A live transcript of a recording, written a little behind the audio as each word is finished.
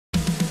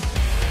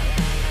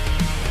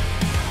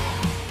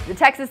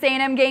Texas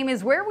A&M game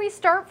is where we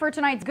start for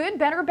tonight's Good,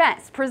 Better,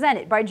 Best,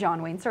 presented by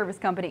Jon Wayne Service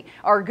Company.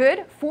 Our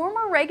good,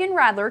 former Reagan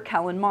Rattler,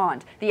 Kellen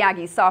Mond. The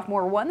Aggies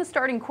sophomore won the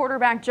starting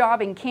quarterback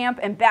job in camp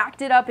and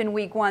backed it up in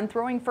week 1,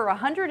 throwing for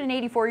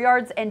 184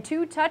 yards and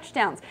 2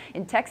 touchdowns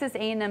in Texas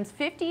A&M's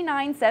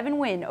 59-7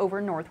 win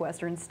over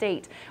Northwestern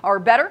State. Our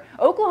better,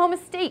 Oklahoma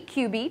State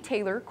QB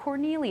Taylor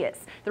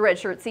Cornelius. The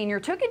redshirt senior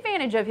took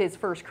advantage of his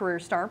first career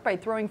start by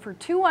throwing for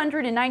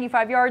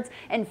 295 yards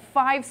and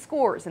 5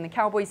 scores in the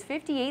Cowboys'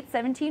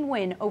 58-17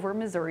 win over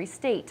Missouri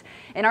State.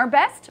 And our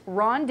best,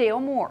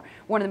 Rondale Moore,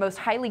 one of the most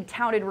highly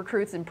touted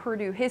recruits in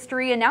Purdue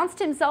history, announced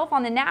himself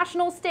on the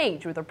national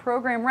stage with a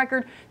program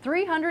record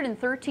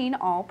 313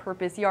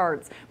 all-purpose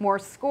yards. Moore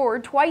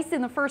scored twice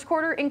in the first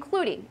quarter,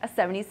 including a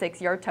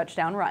 76-yard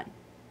touchdown run.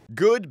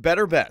 Good,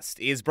 Better, Best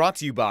is brought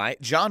to you by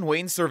Jon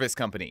Wayne Service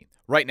Company.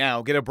 Right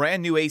now, get a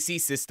brand new AC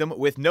system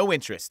with no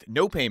interest,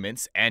 no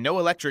payments, and no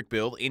electric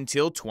bill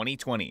until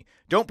 2020.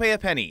 Don't pay a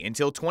penny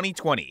until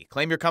 2020.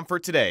 Claim your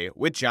comfort today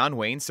with Jon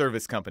Wayne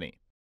Service Company.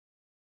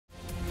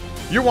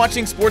 You're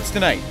watching Sports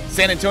Tonight,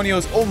 San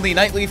Antonio's only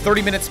nightly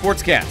 30-minute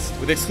sportscast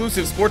with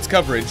exclusive sports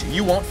coverage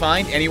you won't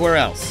find anywhere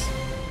else.